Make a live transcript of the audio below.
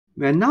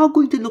We're now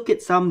going to look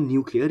at some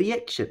nuclear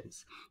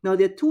reactions. Now,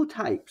 there are two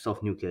types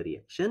of nuclear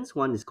reactions.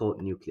 One is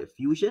called nuclear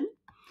fusion.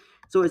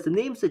 So as the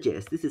name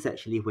suggests, this is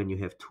actually when you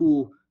have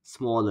two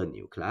smaller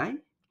nuclei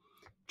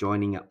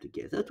joining up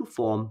together to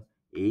form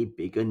a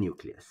bigger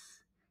nucleus,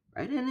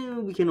 right? And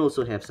then we can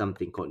also have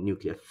something called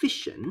nuclear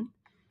fission,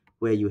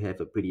 where you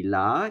have a pretty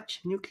large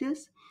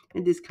nucleus,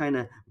 and this kind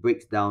of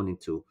breaks down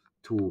into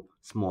two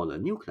smaller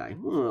nuclei,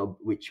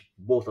 which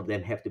both of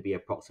them have to be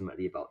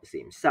approximately about the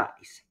same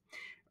size,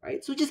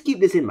 right? So just keep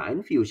this in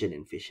mind, fusion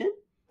and fission.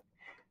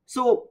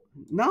 So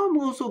now I'm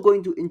also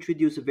going to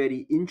introduce a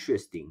very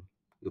interesting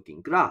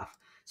looking graph.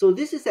 So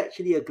this is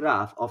actually a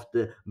graph of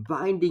the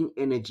binding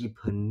energy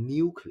per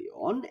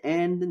nucleon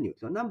and the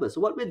nucleon number. So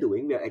what we're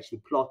doing, we're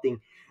actually plotting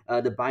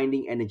the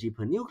binding energy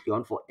per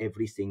nucleon for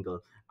every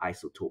single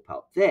isotope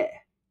out there.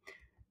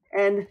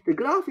 And the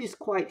graph is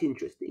quite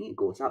interesting. It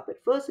goes up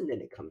at first and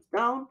then it comes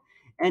down,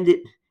 and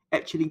it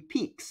actually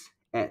peaks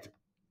at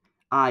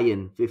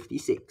iron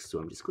 56. So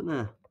I'm just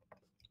gonna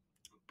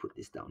put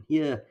this down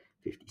here,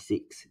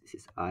 56. This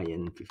is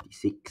iron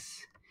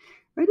 56.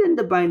 Right, and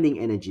the binding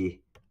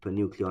energy per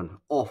nucleon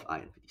of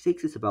iron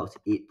 56 is about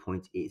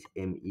 8.8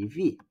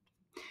 MeV.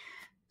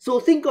 So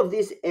think of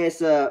this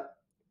as a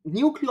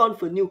nucleon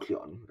for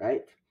nucleon,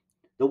 right?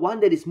 The one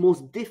that is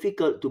most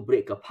difficult to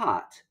break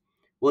apart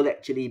will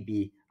actually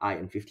be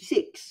iron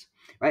 56,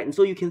 right? And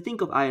so you can think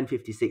of iron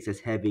 56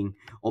 as having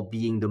or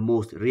being the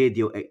most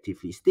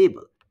radioactively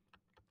stable.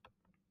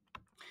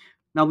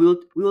 Now, we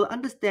will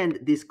understand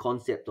this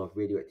concept of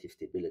radioactive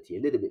stability a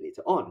little bit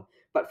later on.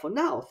 But for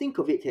now, think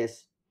of it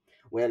as,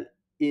 well,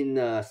 in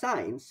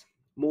science,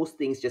 most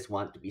things just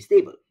want to be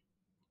stable.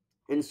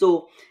 And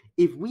so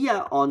if we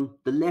are on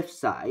the left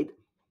side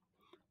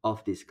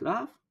of this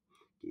graph,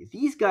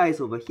 these guys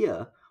over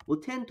here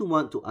will tend to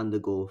want to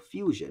undergo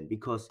fusion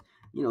because,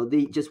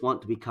 they just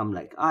want to become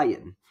like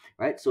iron,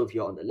 right? So if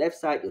you're on the left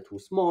side, you're too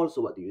small.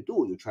 So what do?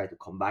 You try to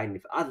combine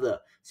with other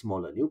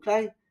smaller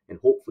nuclei, and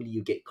hopefully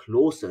you get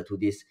closer to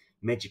this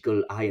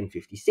magical iron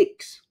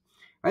 56,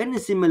 right? And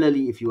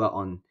similarly, if you are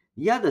on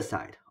the other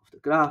side of the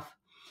graph,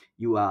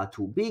 you are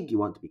too big, you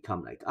want to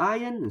become like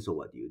iron, and so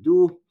what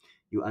do?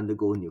 You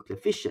undergo nuclear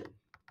fission,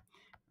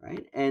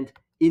 right? And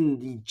in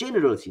the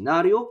general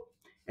scenario,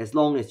 as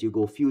long as you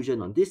go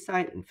fusion on this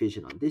side and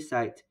fission on this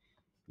side,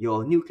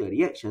 your nuclear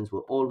reactions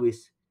will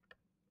always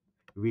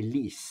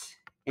release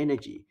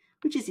energy,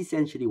 which is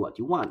essentially what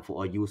you want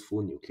for a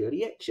useful nuclear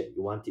reaction.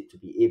 You want it to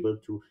be able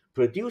to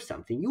produce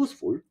something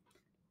useful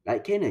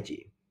like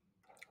energy.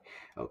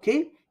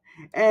 Okay,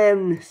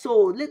 and so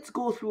let's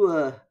go through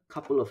a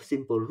couple of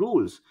simple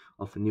rules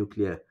of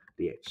nuclear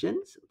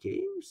reactions.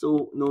 Okay,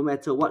 so no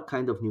matter what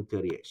kind of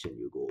nuclear reaction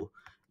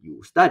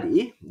you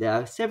study, there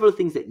are several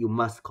things that you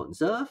must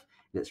conserve.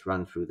 Let's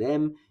run through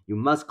them. You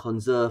must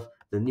conserve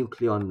the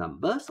nucleon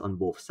numbers on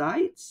both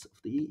sides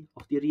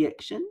of the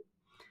reaction.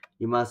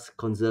 You must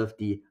conserve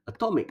the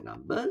atomic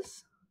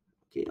numbers,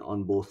 okay,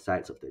 on both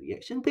sides of the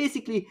reaction.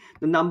 Basically,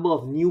 the number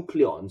of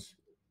nucleons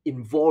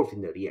involved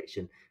in the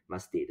reaction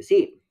must stay the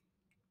same.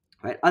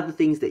 Right? Other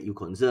things that you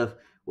conserve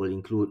will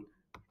include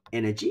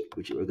energy,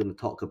 which we're going to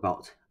talk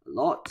about a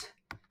lot,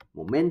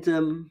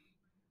 momentum,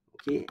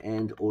 okay,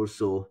 and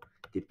also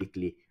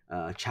typically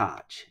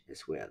charge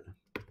as well.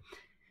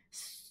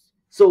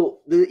 So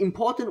the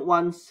important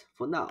ones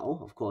for now,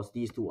 of course,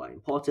 these two are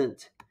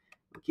important,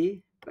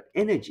 okay, but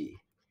energy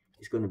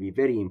is going to be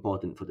very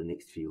important for the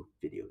next few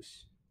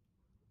videos.